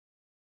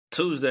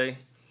Tuesday,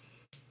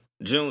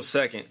 June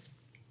 2nd.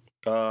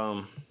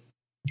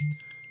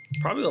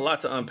 Probably a lot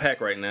to unpack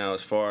right now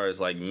as far as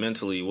like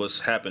mentally what's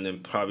happened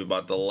in probably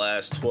about the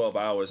last 12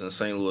 hours in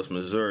St. Louis,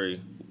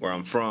 Missouri, where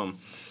I'm from.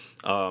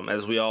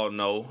 As we all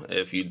know,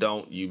 if you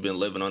don't, you've been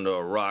living under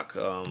a rock.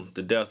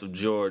 The death of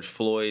George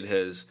Floyd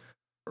has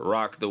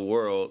rocked the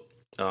world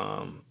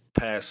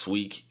past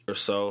week or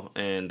so,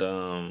 and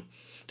there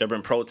have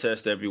been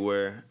protests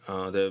everywhere.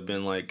 There have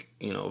been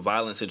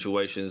violent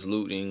situations,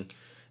 looting,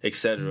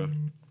 etc.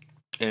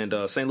 And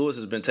St. Louis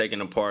has been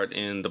taken apart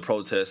in the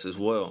protests as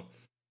well.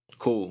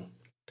 Cool.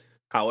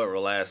 However,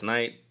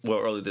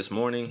 early this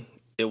morning,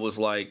 it was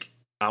like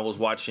I was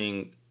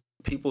watching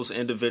people's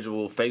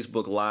individual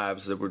Facebook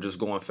lives that were just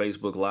going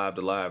Facebook live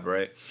to live,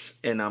 right?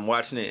 And I'm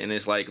watching it, and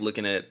it's like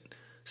looking at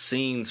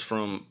scenes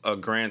from a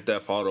Grand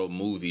Theft Auto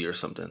movie or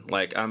something.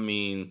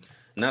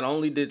 Not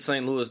only did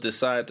St. Louis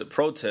decide to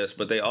protest,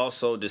 but they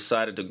also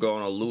decided to go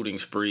on a looting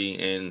spree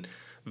and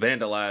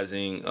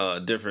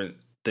vandalizing different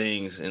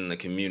things in the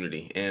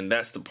community. And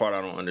that's the part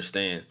I don't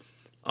understand.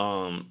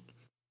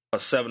 A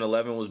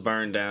 7-Eleven was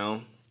burned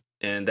down,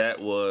 and that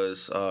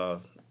was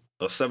a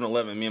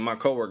 7-Eleven me and my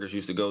coworkers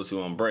used to go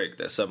to on break.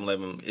 That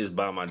 7-Eleven is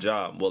by my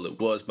job. Well, it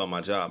was by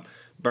my job.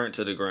 Burnt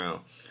to the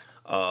ground.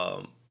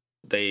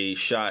 They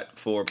shot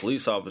 4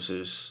 police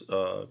officers.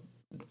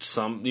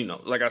 Some,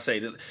 like I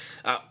say,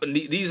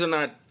 these are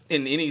not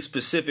in any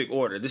specific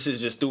order. This is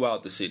just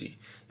throughout the city.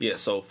 Yeah,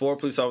 so 4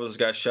 police officers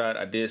got shot.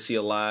 I did see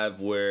a live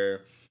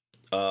where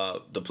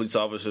the police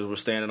officers were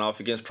standing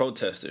off against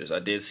protesters. I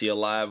did see a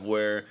live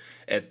where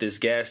at this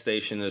gas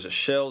station, there's a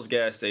Shell's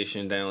gas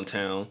station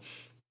downtown,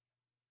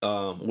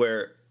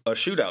 where a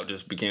shootout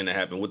just began to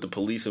happen with the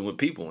police and with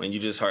people, and you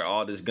just heard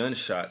all this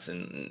gunshots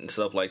and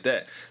stuff like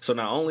that. So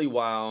not only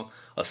while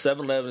a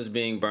 7-Eleven is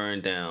being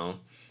burned down,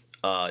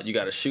 you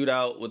got a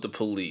shootout with the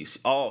police.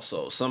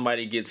 Also,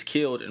 somebody gets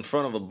killed in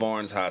front of a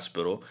Barnes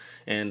hospital,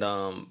 and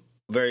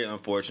very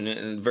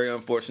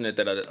unfortunate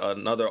that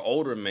another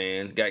older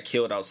man got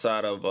killed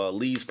outside of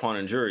Lee's Pawn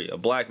and Jury, a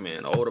black man,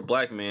 an older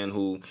black man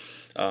who,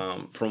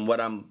 from what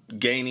I'm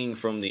gaining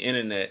from the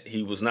internet,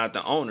 he was not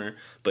the owner,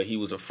 but he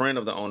was a friend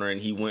of the owner, and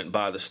he went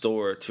by the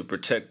store to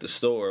protect the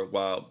store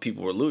while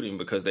people were looting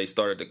because they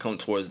started to come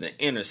towards the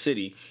inner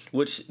city,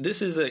 which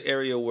this is an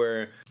area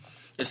where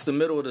it's the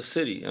middle of the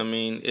city. I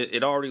mean,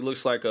 it already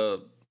looks like a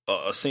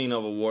scene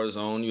of a war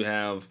zone. You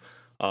have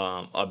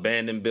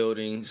abandoned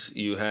buildings,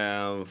 you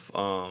have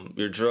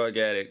your drug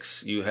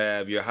addicts, you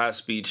have your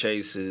high-speed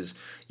chases,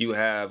 you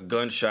have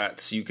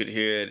gunshots you could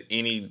hear at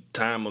any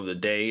time of the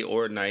day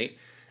or night,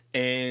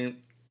 and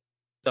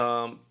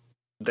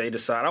they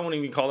decide, I won't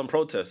even call them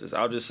protesters,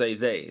 I'll just say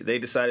they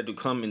decided to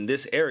come in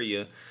this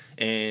area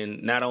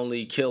and not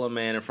only kill a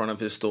man in front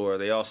of his store,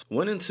 they also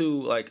went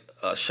into like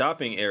a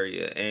shopping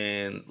area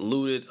and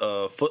looted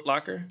a Foot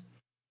Locker,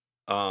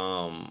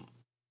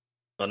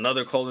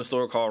 another clothing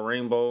store called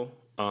Rainbow.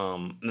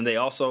 And they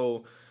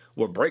also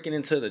were breaking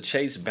into the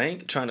Chase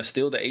Bank trying to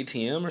steal the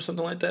ATM or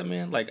something like that,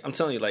 man. Like, I'm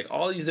telling you, like,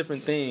 all these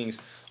different things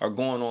are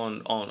going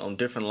on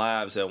different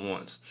lives at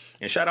once.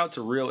 And shout out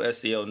to Real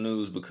STL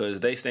News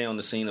because they stay on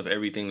the scene of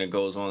everything that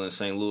goes on in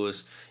St.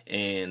 Louis.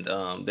 And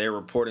they're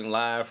reporting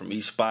live from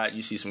each spot.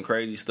 You see some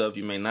crazy stuff,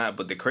 you may not.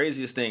 But the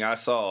craziest thing I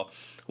saw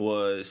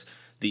was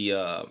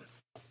the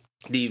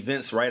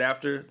events right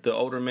after the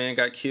older man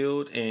got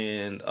killed,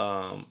 and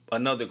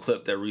another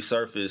clip that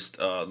resurfaced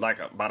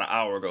about an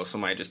hour ago.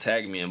 Somebody just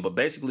tagged me in. But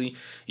basically,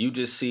 you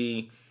just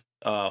see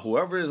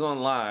whoever is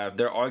on live,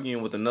 they're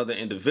arguing with another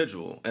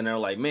individual, and they're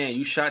like, "Man,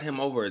 you shot him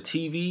over a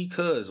TV?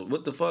 Cause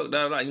what the fuck?"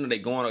 Da, da, da. They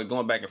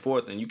going back and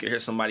forth, and you can hear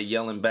somebody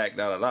yelling back,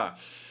 da da da.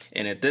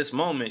 And at this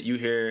moment, you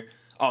hear,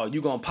 "Oh,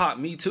 you gonna pop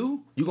me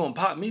too? You gonna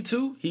pop me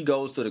too?" He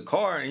goes to the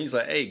car and he's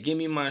like, "Hey, give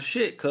me my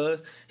shit,"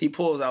 cuz he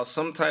pulls out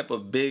some type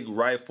of big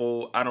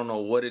rifle, I don't know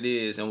what it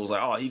is, and was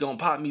like, "Oh, he gonna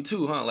pop me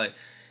too, huh?" Like,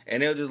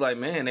 and they're just like,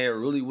 man, they are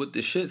really with the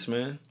shits,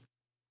 man.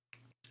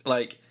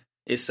 Like,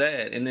 it's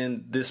sad. And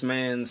then this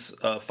man's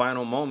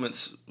final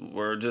moments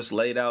were just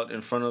laid out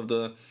in front of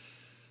the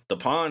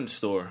pawn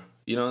store.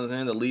 You know what I'm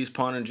saying? The Lee's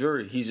Pawn and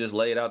Jury. He's just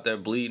laid out there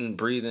bleeding,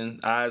 breathing,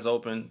 eyes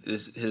open.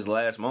 Is his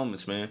last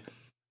moments, man.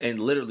 And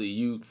literally,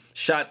 you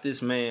shot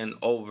this man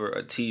over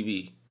a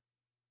TV.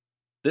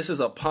 This is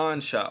a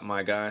pawn shop,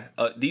 my guy.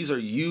 These are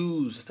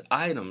used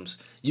items.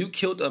 You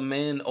killed a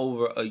man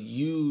over a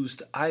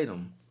used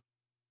item.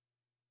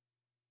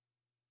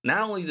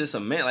 Not only just a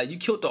man, like you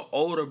killed the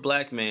older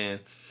black man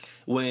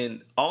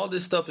when all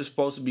this stuff is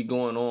supposed to be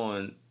going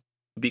on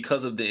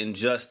because of the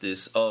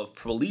injustice of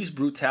police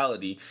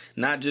brutality,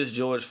 not just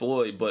George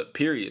Floyd, but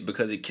period,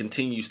 because it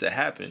continues to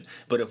happen.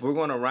 But if we're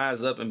going to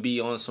rise up and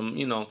be on some,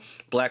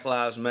 Black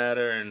Lives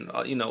Matter and,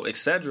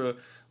 etc.,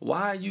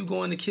 why are you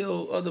going to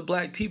kill other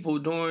black people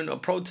during a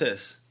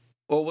protest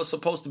or what's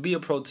supposed to be a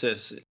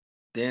protest?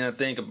 Then I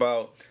think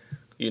about,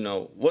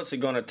 what's it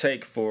going to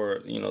take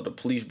for, the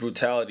police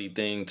brutality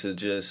thing to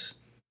just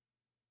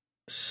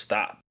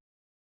stop,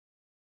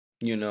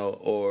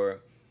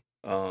 or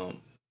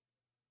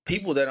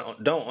people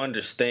that don't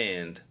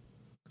understand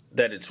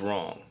that it's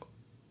wrong.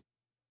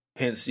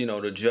 Hence,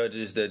 the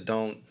judges that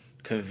don't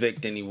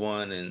convict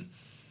anyone and,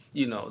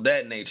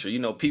 that nature.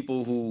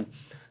 People who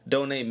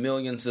donate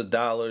millions of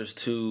dollars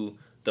to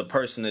the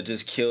person that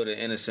just killed an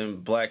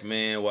innocent black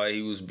man while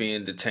he was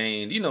being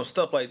detained.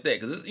 Stuff like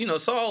that. Because,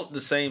 it's all the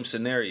same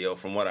scenario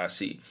from what I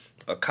see.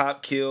 A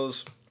cop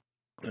kills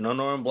an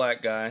unarmed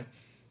black guy.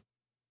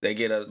 They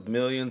get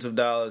millions of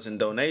dollars in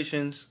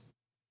donations.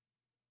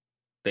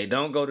 They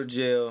don't go to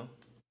jail.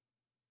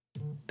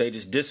 They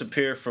just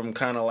disappear from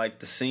kind of like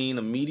the scene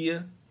of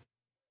media.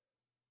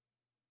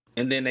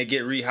 And then they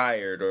get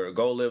rehired or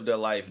go live their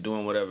life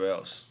doing whatever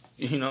else.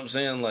 You know what I'm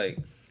saying? Like,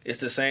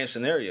 it's the same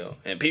scenario.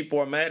 And people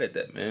are mad at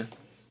that, man.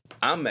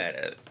 I'm mad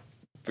at it.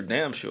 For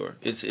damn sure.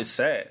 It's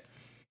sad.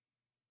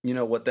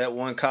 What that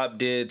one cop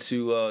did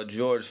to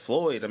George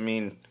Floyd, I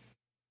mean,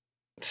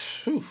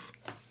 whew.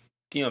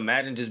 Can you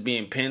imagine just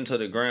being pinned to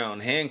the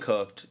ground,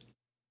 handcuffed,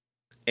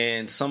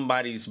 and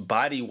somebody's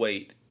body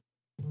weight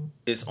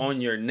is on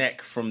your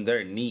neck from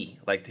their knee?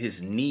 Like,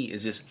 his knee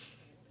is just,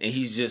 and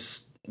he's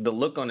just, the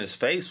look on his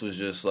face was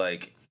just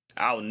like,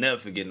 I'll never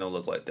forget no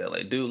look like that.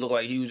 Like, dude looked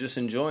like he was just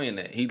enjoying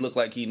it. He looked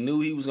like he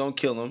knew he was going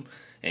to kill him,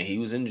 and he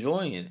was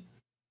enjoying it,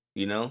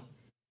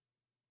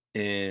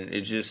 And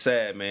it's just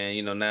sad,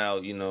 man.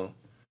 Now,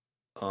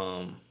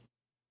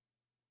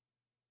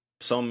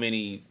 so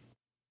many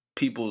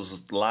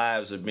people's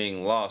lives are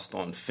being lost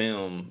on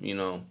film,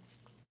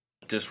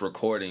 just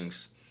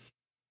recordings.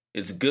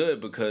 It's good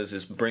because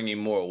it's bringing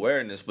more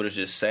awareness, but it's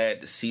just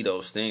sad to see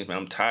those things, man.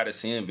 I'm tired of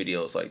seeing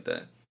videos like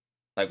that.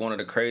 Like, one of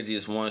the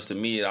craziest ones to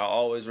me, I'll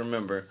always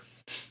remember,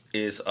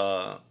 is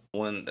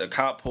when a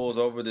cop pulls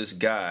over this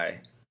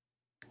guy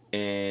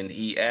and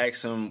he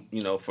asks him,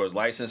 for his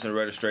license and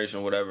registration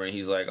or whatever, and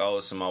he's like, oh,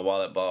 it's in my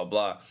wallet, blah,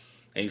 blah.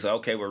 And he's like,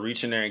 okay, well,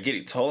 reach in there and get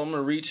it. Told him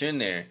to reach in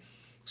there.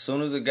 As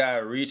soon as the guy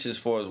reaches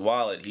for his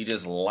wallet, he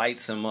just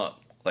lights him up.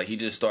 Like, he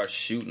just starts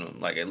shooting him,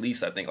 like, at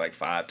least, I think, like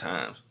 5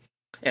 times.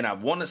 And I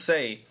want to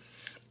say,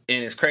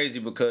 and it's crazy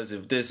because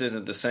if this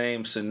isn't the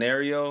same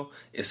scenario,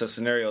 it's a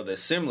scenario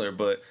that's similar,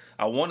 but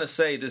I want to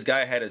say this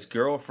guy had his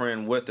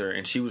girlfriend with her,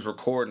 and she was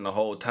recording the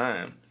whole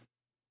time.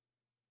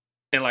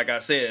 And like I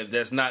said, if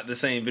that's not the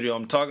same video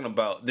I'm talking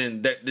about,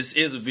 then this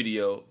is a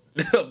video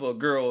of a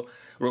girl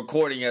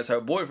recording as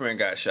her boyfriend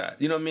got shot.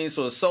 You know what I mean?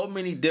 So it's so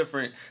many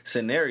different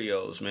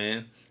scenarios,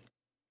 man.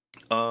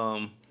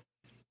 I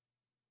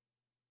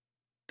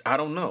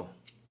don't know.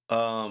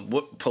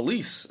 What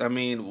police? I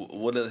mean,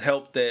 would it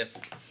help that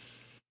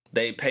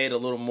they paid a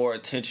little more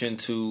attention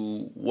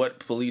to what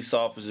police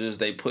officers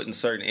they put in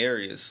certain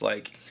areas?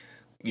 Like,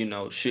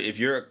 if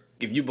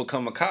you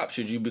become a cop,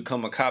 should you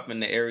become a cop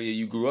in the area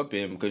you grew up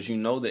in because you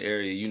know the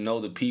area, you know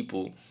the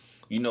people,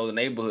 you know the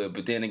neighborhood?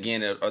 But then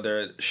again, are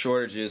there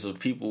shortages of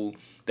people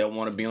that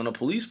want to be on the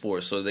police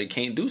force so they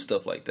can't do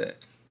stuff like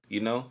that?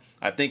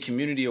 I think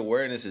community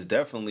awareness is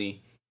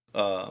definitely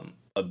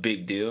a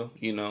big deal.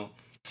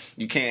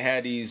 You can't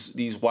have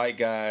these white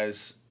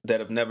guys that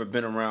have never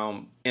been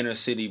around inner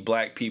city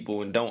black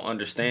people and don't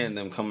understand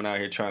them coming out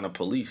here trying to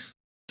police.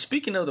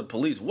 Speaking of the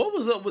police, what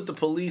was up with the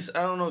police?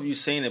 I don't know if you've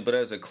seen it, but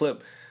there's a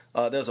clip.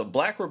 There's a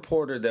black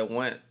reporter that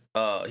went.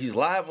 He's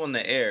live on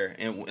the air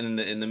in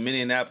the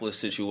Minneapolis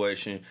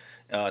situation.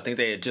 I think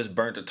they had just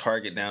burnt a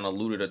Target down or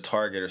looted a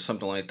Target or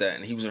something like that.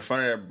 And he was in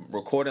front of there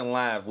recording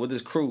live with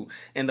his crew.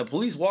 And the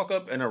police walk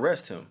up and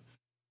arrest him.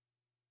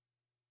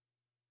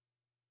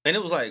 And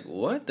it was like,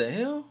 what the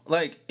hell?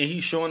 Like, and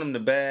he's showing him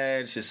the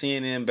badge, the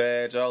CNN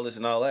badge, all this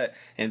and all that.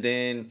 And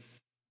then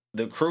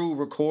the crew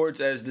records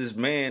as this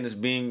man is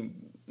being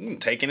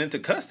taken into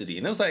custody.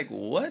 And it was like,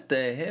 what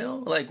the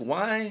hell? Like,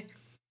 why?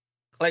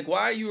 Like,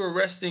 why are you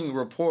arresting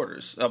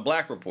reporters? A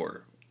black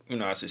reporter,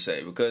 I should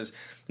say. Because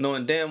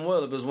knowing damn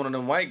well if it was one of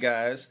them white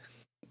guys,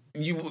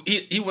 he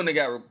wouldn't have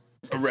got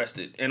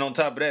arrested. And on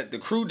top of that, the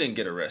crew didn't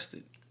get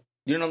arrested.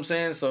 You know what I'm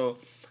saying? So,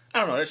 I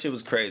don't know. That shit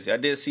was crazy. I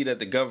did see that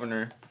the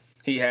governor,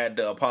 he had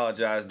to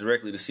apologize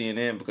directly to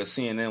CNN because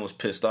CNN was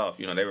pissed off.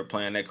 They were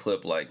playing that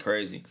clip like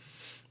crazy.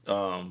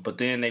 But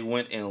then they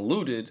went and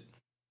looted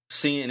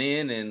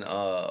CNN in,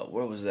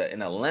 where was that?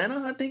 In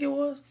Atlanta, I think it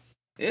was?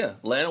 Yeah,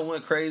 Atlanta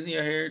went crazy,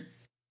 I heard.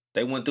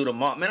 They went through the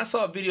mall. Man, I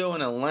saw a video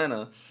in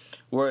Atlanta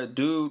where a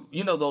dude,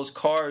 those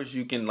cars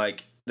you can,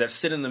 like, that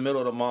sit in the middle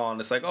of the mall, and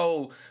it's like,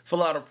 oh,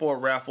 fill out for a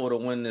raffle to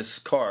win this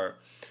car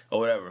or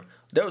whatever.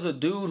 There was a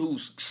dude who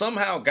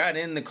somehow got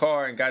in the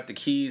car and got the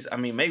keys. I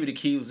mean, maybe the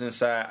key was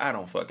inside. I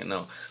don't fucking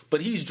know.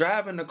 But he's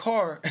driving the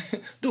car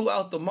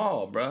throughout the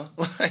mall, bro.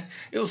 Like,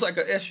 it was like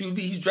an SUV.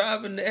 He's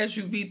driving the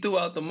SUV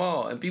throughout the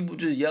mall, and people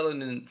just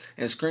yelling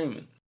and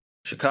screaming.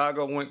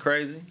 Chicago went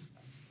crazy.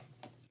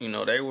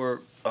 They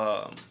were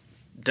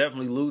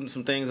definitely looting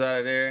some things out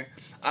of there.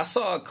 I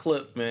saw a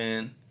clip,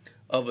 man,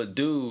 of a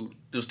dude.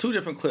 There's 2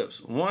 different clips.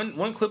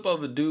 One clip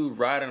of a dude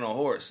riding a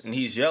horse, and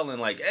he's yelling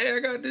like, hey, I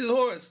got this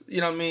horse,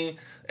 you know what I mean,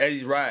 as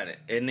he's riding.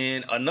 And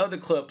then another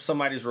clip,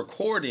 somebody's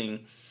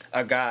recording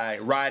a guy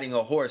riding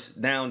a horse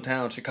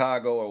downtown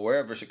Chicago or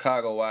wherever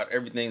Chicago, while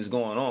everything's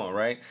going on,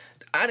 right?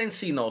 I didn't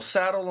see no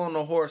saddle on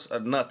the horse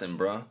or nothing,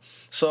 bro.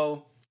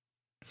 So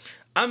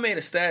I made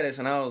a status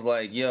and I was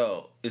like,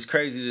 yo, it's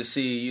crazy to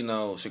see,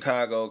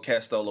 Chicago,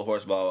 cat stole a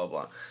horse, blah, blah,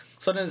 blah.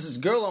 So then this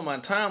girl on my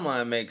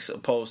timeline makes a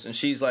post and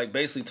she's like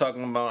basically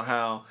talking about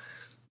how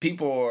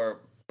people are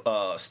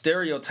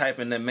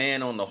stereotyping the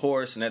man on the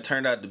horse, and that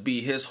turned out to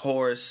be his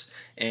horse,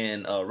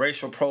 and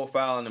racial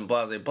profiling and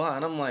blah blah blah.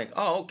 And I'm like,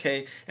 oh,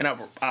 okay. And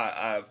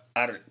I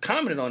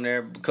commented on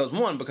there because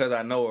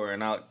I know her,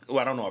 and I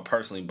don't know her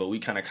personally, but we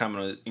kind of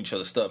comment on each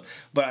other's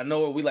stuff. But I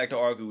know her. We like to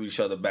argue with each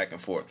other back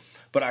and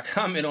forth. But I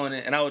comment on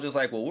it, and I was just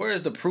like, well, where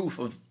is the proof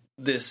of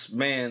this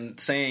man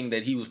saying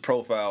that he was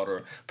profiled,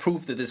 or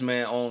proof that this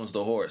man owns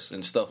the horse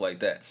and stuff like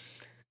that?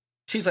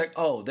 She's like,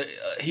 oh,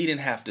 he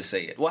didn't have to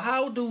say it. Well,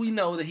 how do we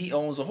know that he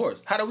owns a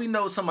horse? How do we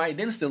know somebody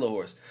didn't steal a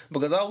horse?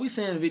 Because all we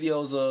seeing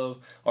videos of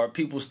are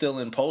people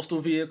stealing postal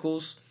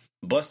vehicles,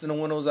 busting the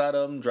windows out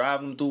of them,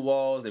 driving them through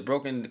walls. They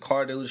broke into the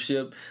car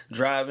dealership,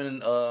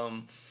 driving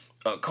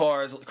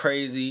cars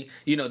crazy.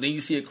 Then you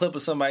see a clip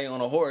of somebody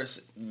on a horse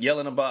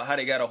yelling about how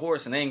they got a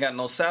horse and they ain't got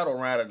no saddle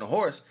around the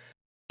horse.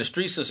 The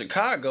streets of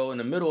Chicago in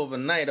the middle of a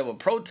night of a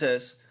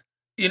protest.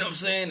 You know what I'm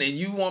saying? And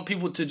you want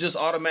people to just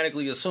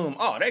automatically assume,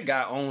 oh, that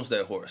guy owns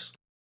that horse.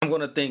 I'm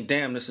going to think,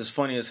 damn, this is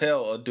funny as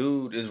hell. A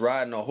dude is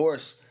riding a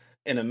horse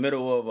in the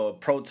middle of a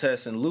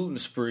protest and looting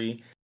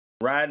spree,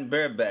 riding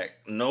bareback,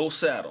 no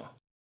saddle.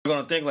 I'm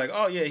going to think like,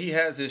 oh, yeah, he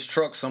has his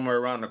truck somewhere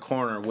around the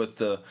corner with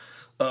the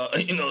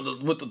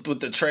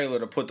trailer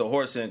to put the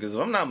horse in. Because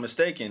if I'm not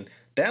mistaken,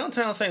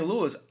 downtown St.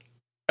 Louis,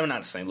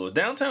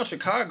 downtown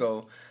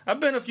Chicago, I've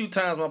been a few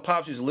times. My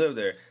pops used to live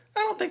there. I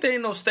don't think there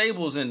ain't no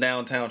stables in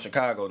downtown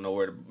Chicago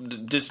nowhere to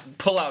just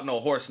pull out no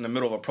horse in the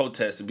middle of a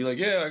protest and be like,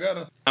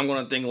 yeah, I'm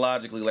going to think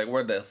logically, like,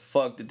 where the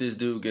fuck did this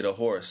dude get a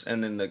horse?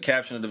 And then the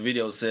caption of the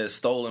video says,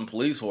 stolen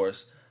police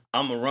horse.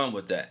 I'm going to run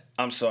with that.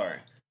 I'm sorry.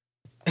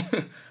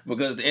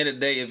 Because at the end of the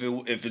day,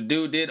 if a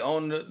dude did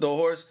own the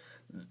horse,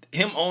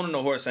 him owning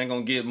the horse ain't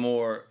going to get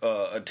more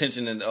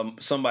attention than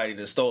somebody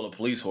that stole a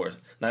police horse.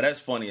 Now,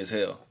 that's funny as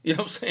hell. You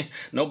know what I'm saying?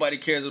 Nobody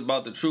cares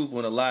about the truth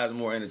when a lie is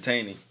more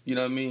entertaining. You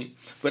know what I mean?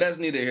 But that's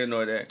neither here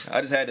nor there.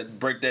 I just had to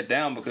break that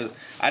down because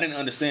I didn't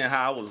understand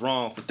how I was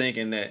wrong for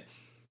thinking that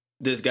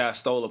this guy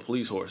stole a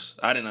police horse.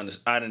 I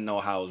didn't know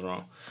how I was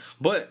wrong.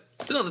 But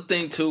another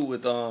thing, too,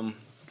 with the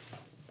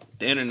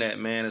internet,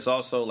 man, it's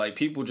also like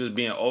people just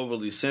being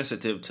overly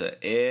sensitive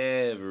to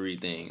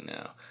everything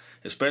now.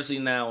 Especially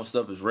now when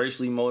stuff is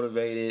racially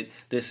motivated,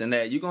 this and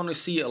that. You're going to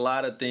see a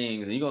lot of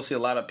things, and you're going to see a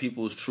lot of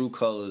people's true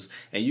colors,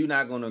 and you're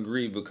not going to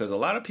agree because a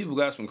lot of people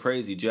got some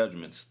crazy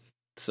judgments.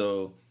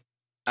 So,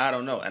 I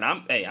don't know. And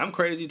I'm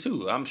crazy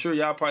too. I'm sure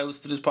y'all probably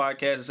listen to this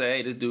podcast and say,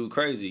 hey, this dude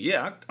crazy.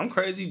 Yeah, I'm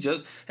crazy.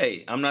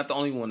 I'm not the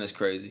only one that's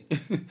crazy.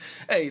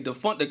 Hey,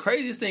 the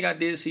craziest thing I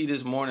did see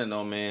this morning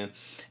though, man,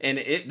 and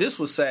this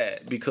was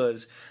sad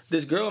because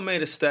this girl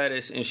made a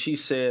status and she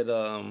said,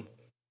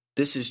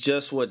 this is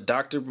just what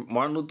Dr.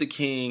 Martin Luther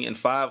King and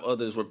 5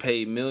 others were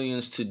paid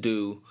millions to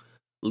do,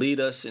 lead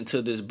us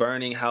into this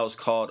burning house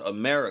called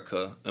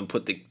America, and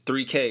put the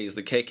 3 Ks,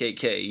 the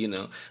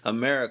KKK,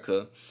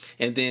 America.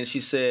 And then she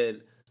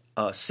said,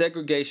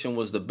 segregation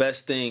was the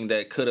best thing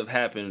that could have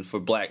happened for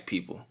black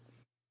people.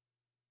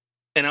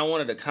 And I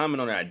wanted to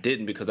comment on it. I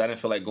didn't because I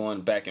didn't feel like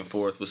going back and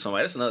forth with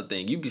somebody. That's another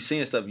thing. You be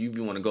seeing stuff, you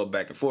be want to go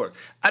back and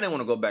forth. I didn't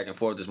want to go back and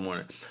forth this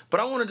morning. But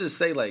I wanted to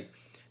say, like,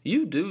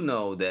 you do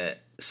know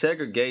that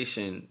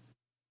segregation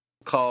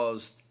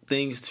caused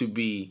things to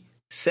be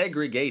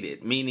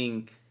segregated,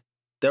 meaning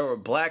there were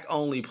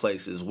black-only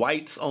places,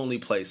 whites-only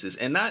places,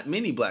 and not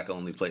many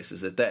black-only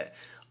places at that.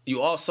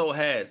 You also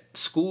had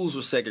schools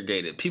were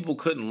segregated. People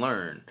couldn't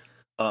learn.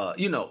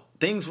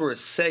 Things were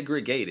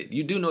segregated.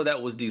 You do know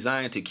that was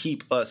designed to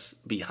keep us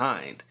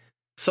behind.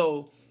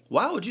 So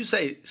why would you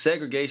say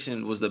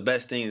segregation was the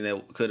best thing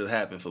that could have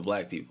happened for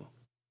black people?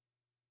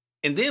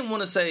 And then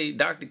want to say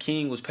Dr.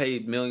 King was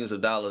paid millions of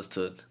dollars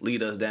to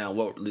lead us down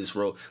this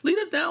road. Lead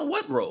us down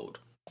what road?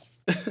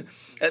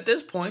 At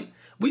this point,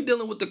 we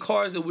dealing with the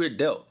cards that we're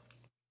dealt,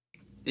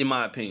 in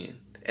my opinion.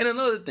 And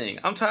another thing,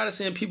 I'm tired of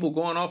seeing people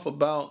going off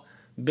about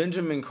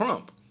Benjamin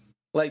Crump.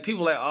 Like,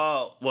 people like,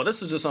 oh, well,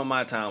 this was just on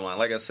my timeline.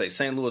 Like I say,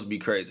 St. Louis be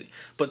crazy.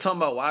 But talking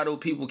about why do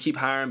people keep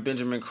hiring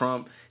Benjamin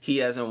Crump? He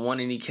hasn't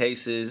won any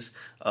cases,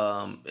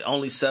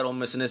 only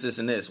settlements and this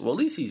and this. Well, at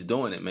least he's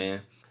doing it,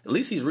 man. At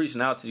least he's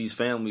reaching out to these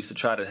families to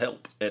try to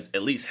help,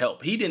 at least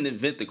help. He didn't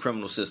invent the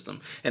criminal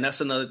system. And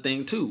that's another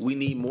thing, too. We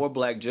need more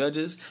black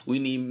judges. We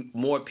need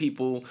more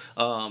people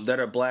that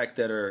are black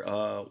that are,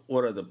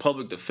 the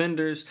public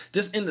defenders,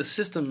 just in the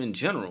system in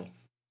general.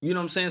 You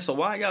know what I'm saying? So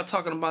why are y'all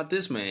talking about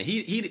this man?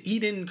 He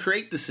didn't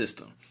create the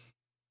system.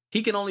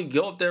 He can only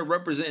go up there,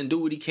 represent, and do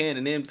what he can,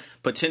 and then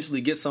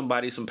potentially get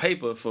somebody some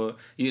paper for,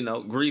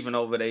 grieving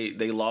over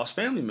they lost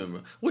family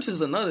member, which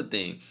is another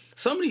thing.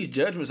 Some of these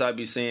judgments I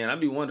be seeing, I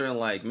be wondering,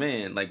 like,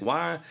 man, like,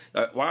 why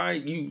are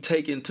you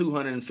taking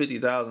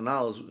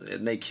 $250,000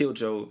 and they killed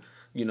your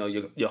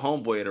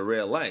homeboy at a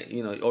red light,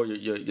 or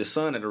your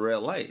son at a red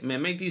light?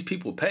 Man, make these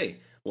people pay.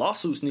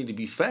 Lawsuits need to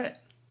be fat,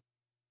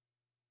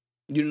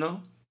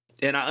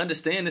 And I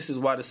understand this is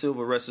why the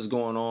civil arrest is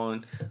going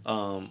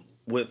on.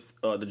 with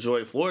the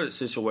George Floyd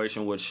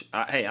situation, which,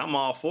 I'm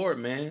all for it,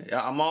 man.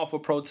 I'm all for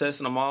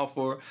protesting. I'm all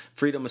for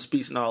freedom of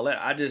speech and all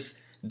that. I just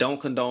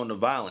don't condone the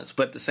violence.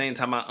 But at the same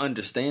time, I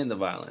understand the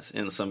violence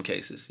in some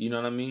cases. You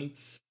know what I mean?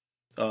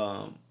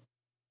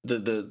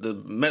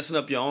 The messing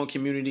up your own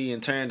community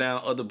and tearing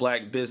down other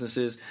black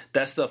businesses,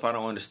 that stuff I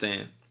don't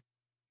understand.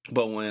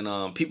 But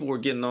when people were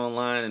getting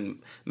online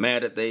and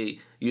mad that they,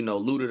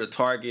 looted a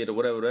Target or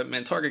whatever, that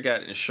man, Target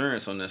got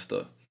insurance on that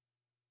stuff.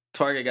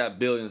 Target got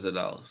billions of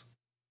dollars.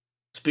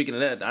 Speaking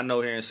of that, I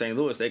know here in St.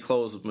 Louis, they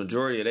closed the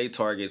majority of their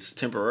Targets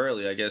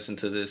temporarily, I guess,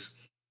 into this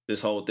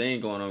whole thing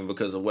going on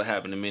because of what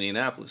happened in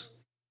Minneapolis.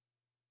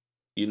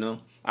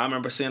 I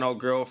remember seeing old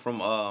girl from,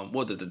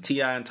 the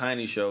T.I. and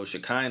Tiny show,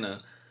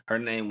 Shekinah. Her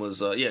name was,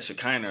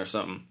 Shekinah or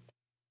something.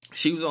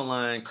 She was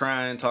online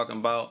crying, talking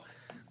about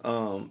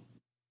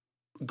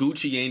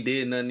Gucci ain't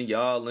did nothing to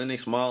y'all.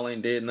 Lennox Mall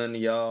ain't did nothing to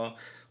y'all.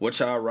 What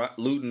y'all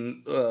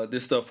looting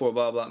this stuff for,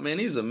 blah, blah. Man,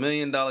 these are $1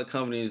 million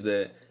companies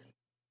that,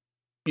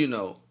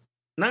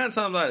 9 times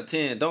out of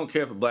 10 don't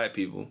care for black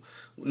people,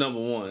 number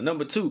one.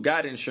 Number two,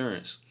 got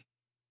insurance.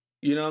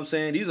 You know what I'm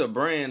saying? These are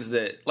brands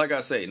that, like I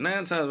say, 9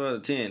 times out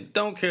of 10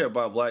 don't care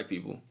about black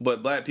people,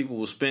 but black people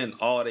will spend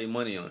all their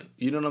money on it.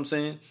 You know what I'm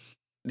saying?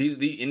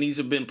 These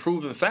have been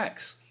proven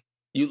facts.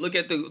 You look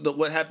at the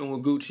what happened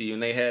with Gucci,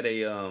 and they had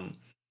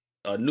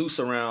a noose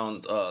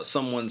around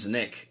someone's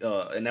neck,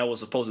 and that was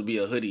supposed to be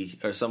a hoodie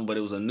or something, but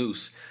it was a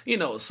noose.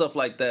 Stuff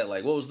like that.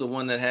 Like, what was the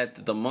one that had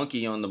the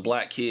monkey on the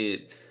black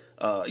kid?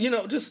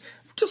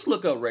 Just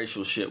look up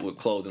racial shit with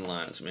clothing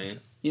lines, man.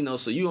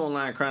 So you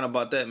online crying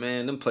about that,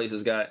 man. Them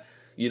places got,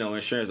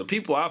 insurance. The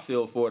people I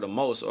feel for the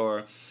most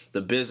are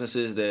the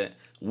businesses that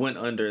went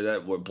under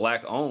that were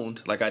black owned.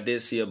 Like, I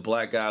did see a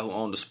black guy who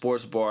owned a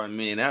sports bar in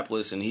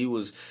Minneapolis, and he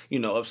was,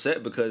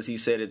 upset because he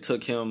said it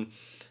took him,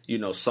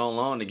 so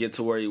long to get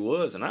to where he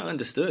was. And I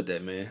understood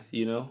that, man.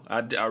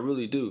 I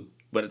really do.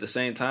 But at the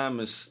same time,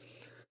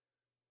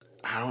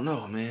 I don't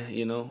know, man.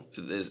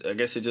 I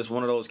guess it's just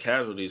one of those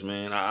casualties,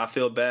 man. I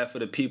feel bad for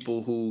the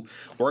people who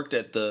worked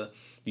at the,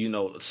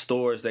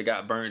 stores that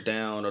got burnt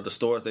down or the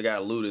stores that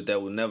got looted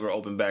that would never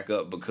open back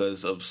up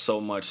because of so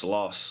much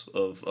loss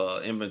of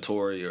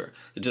inventory or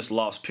just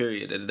lost,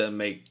 period. That it doesn't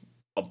make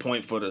a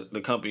point for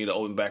the company to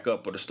open back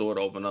up or the store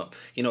to open up.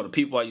 The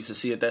people I used to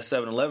see at that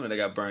 7-Eleven that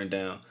got burned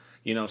down.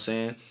 You know what I'm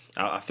saying?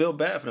 I feel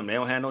bad for them. They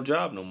don't have no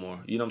job no more.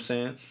 You know what I'm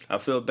saying? I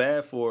feel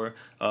bad for,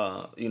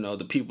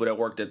 the people that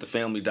worked at the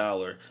Family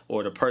Dollar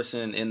or the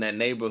person in that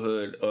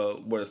neighborhood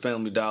where the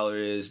Family Dollar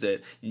is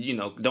that,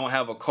 don't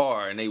have a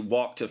car and they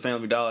walk to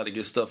Family Dollar to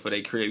get stuff for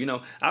their crib.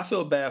 I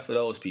feel bad for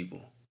those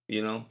people,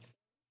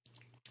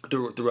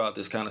 throughout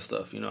this kind of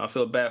stuff. I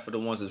feel bad for the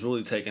ones that's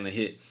really taking a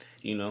hit,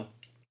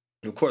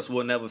 Of course,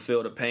 we'll never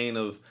feel the pain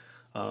of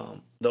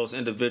those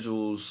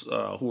individuals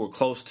who were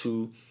close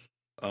to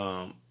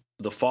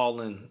the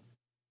fallen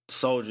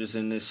soldiers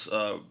in this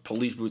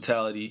police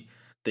brutality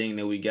thing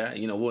that we got.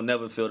 We'll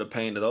never feel the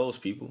pain of those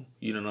people.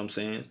 You know what I'm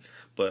saying?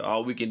 But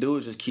all we can do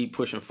is just keep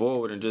pushing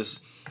forward and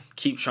just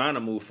keep trying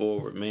to move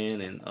forward, man.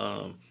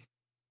 And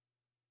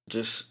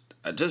just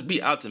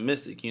be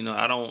optimistic.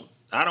 I don't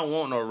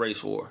want no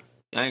race war.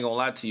 I ain't gonna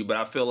lie to you, but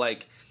I feel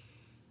like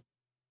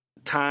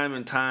time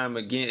and time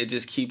again, it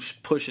just keeps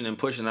pushing and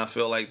pushing. I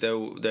feel like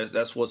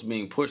that's what's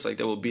being pushed. Like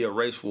there will be a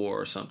race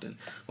war or something,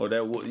 or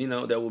there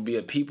will be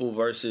a people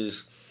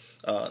versus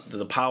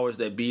the powers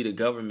that be, the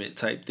government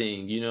type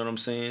thing. You know what I'm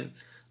saying?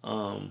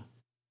 I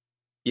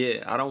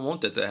don't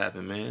want that to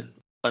happen, man.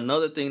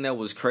 Another thing that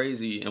was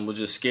crazy and was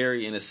just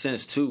scary in a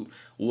sense too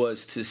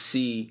was to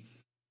see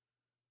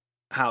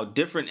how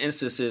different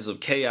instances of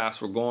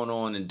chaos were going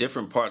on in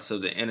different parts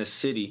of the inner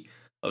city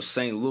of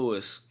St.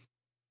 Louis,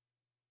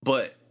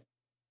 but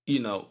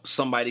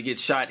somebody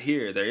gets shot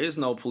here. There is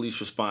no police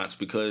response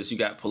because you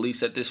got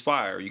police at this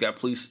fire. You got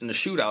police in the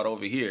shootout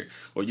over here.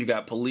 Or you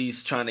got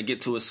police trying to get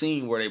to a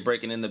scene where they're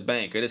breaking in the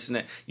bank or this and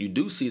that. You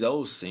do see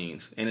those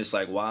scenes. And it's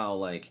like, wow,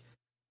 like,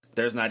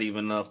 there's not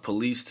even enough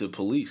police to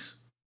police.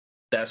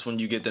 That's when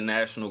you get the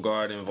National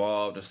Guard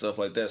involved and stuff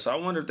like that. So I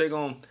wonder if they're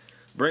going to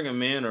bring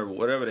them in or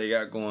whatever they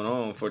got going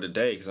on for the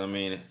day. Because,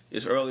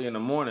 it's early in the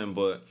morning,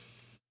 but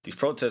these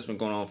protests been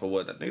going on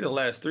for I think the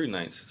last 3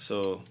 nights.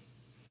 So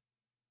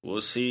we'll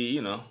see,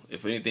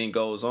 if anything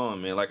goes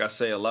on, man. Like I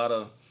say, a lot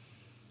of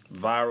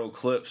viral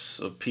clips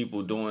of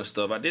people doing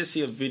stuff. I did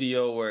see a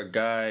video where a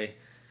guy,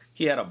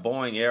 he had a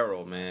Boeing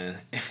arrow, man.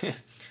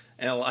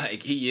 And,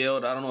 like, he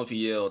yelled, I don't know if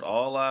he yelled,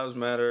 "All Lives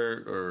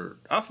Matter," or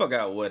I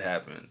forgot what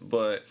happened.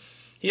 But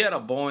he had a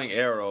Boeing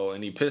arrow,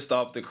 and he pissed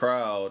off the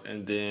crowd,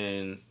 and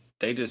then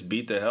they just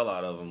beat the hell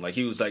out of him. Like,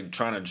 he was, like,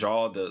 trying to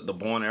draw the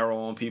Boeing arrow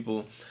on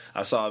people.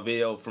 I saw a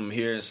video from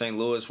here in St.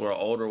 Louis where an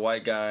older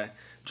white guy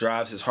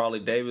drives his Harley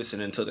Davidson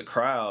into the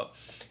crowd,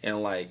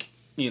 and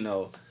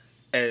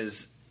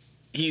as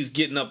he's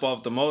getting up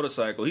off the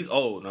motorcycle, he's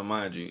old now,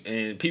 mind you,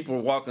 and people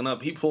are walking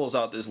up, he pulls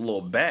out this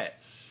little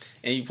bat,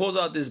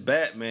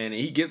 man, and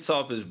he gets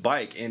off his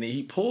bike, and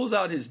he pulls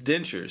out his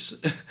dentures.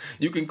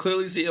 You can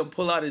clearly see him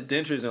pull out his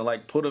dentures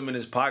and put them in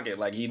his pocket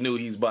like he knew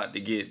he's about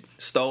to get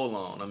stolen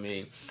on.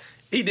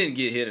 He didn't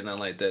get hit or nothing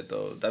like that,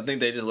 though. I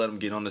think they just let him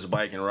get on this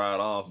bike and ride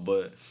off.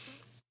 But,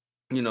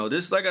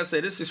 this, like I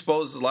said, this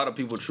exposes a lot of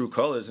people true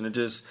colors. And it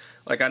just,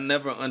 I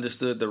never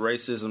understood the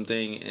racism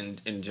thing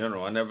in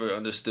general. I never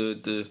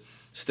understood the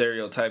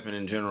stereotyping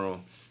in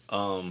general.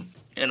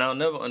 And I'll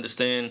never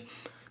understand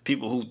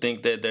people who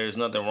think that there's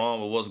nothing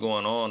wrong with what's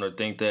going on or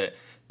think that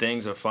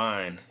things are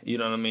fine. You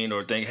know what I mean?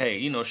 Or think,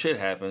 hey, shit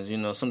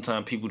happens.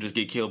 Sometimes people just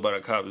get killed by the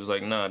cops. It's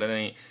like, nah, that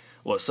ain't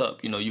what's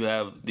up. You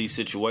have these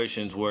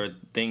situations where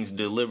things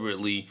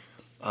deliberately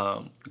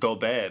go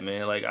bad,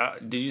 man.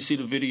 Did you see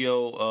the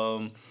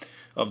video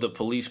of the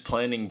police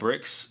planting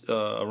bricks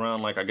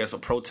around, I guess, a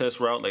protest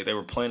route? They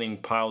were planting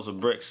piles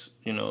of bricks,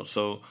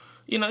 So,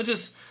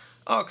 just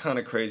all kind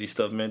of crazy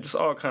stuff, man. Just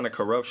all kind of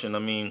corruption. I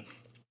mean,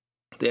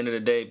 at the end of the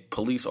day,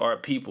 police are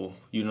people,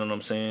 you know what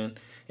I'm saying?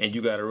 And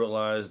you got to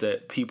realize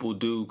that people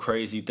do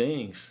crazy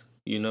things,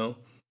 You're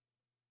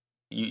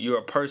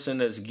a person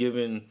that's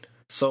given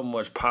so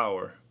much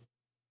power,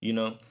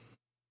 when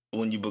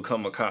you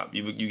become a cop.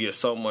 You get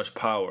so much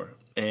power.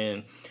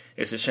 And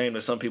it's a shame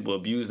that some people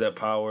abuse that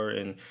power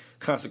and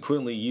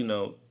consequently,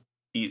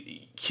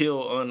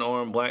 kill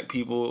unarmed black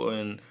people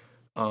and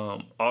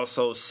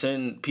also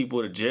send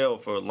people to jail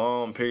for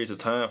long periods of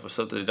time for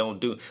stuff that they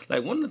don't do.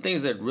 One of the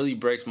things that really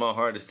breaks my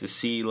heart is to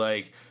see,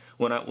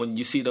 when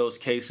you see those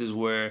cases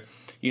where,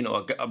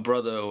 a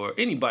brother or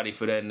anybody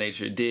for that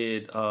nature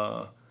did,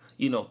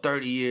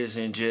 30 years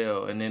in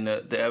jail, and then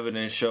the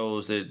evidence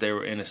shows that they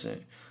were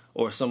innocent,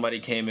 or somebody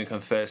came and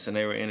confessed and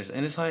they were innocent.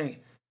 And it's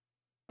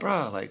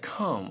bruh,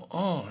 come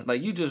on.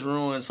 You just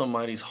ruined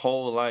somebody's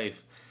whole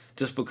life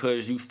just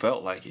because you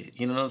felt like it.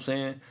 You know what I'm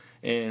saying?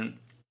 And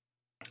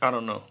I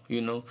don't know,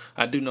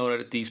 I do know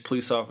that these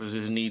police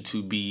officers need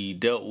to be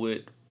dealt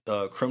with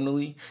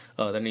criminally.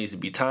 There needs to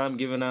be time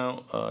given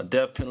out,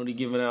 death penalty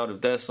given out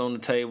if that's on the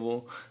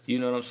table. You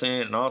know what I'm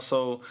saying? And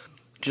also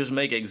just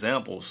make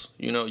examples.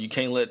 You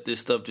can't let this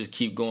stuff just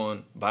keep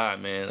going by,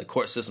 man. The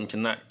court system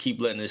cannot keep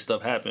letting this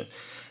stuff happen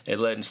and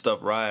letting stuff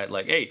ride.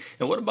 Hey,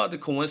 and what about the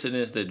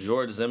coincidence that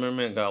George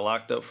Zimmerman got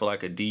locked up for a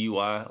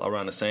DUI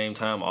around the same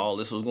time all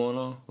this was going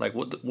on?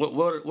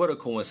 What a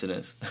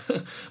coincidence.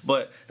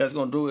 But that's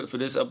going to do it for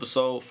this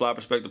episode, Fly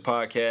Perspective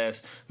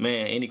Podcast.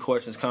 Man, any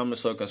questions,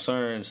 comments, or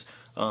concerns,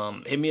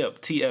 hit me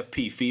up,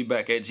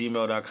 TfpFeedback at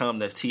gmail.com.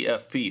 That's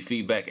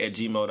TfpFeedback at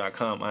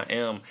gmail.com. I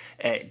am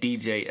at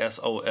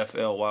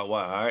Djsoflyy.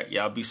 All right,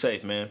 y'all be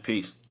safe, man.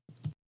 Peace.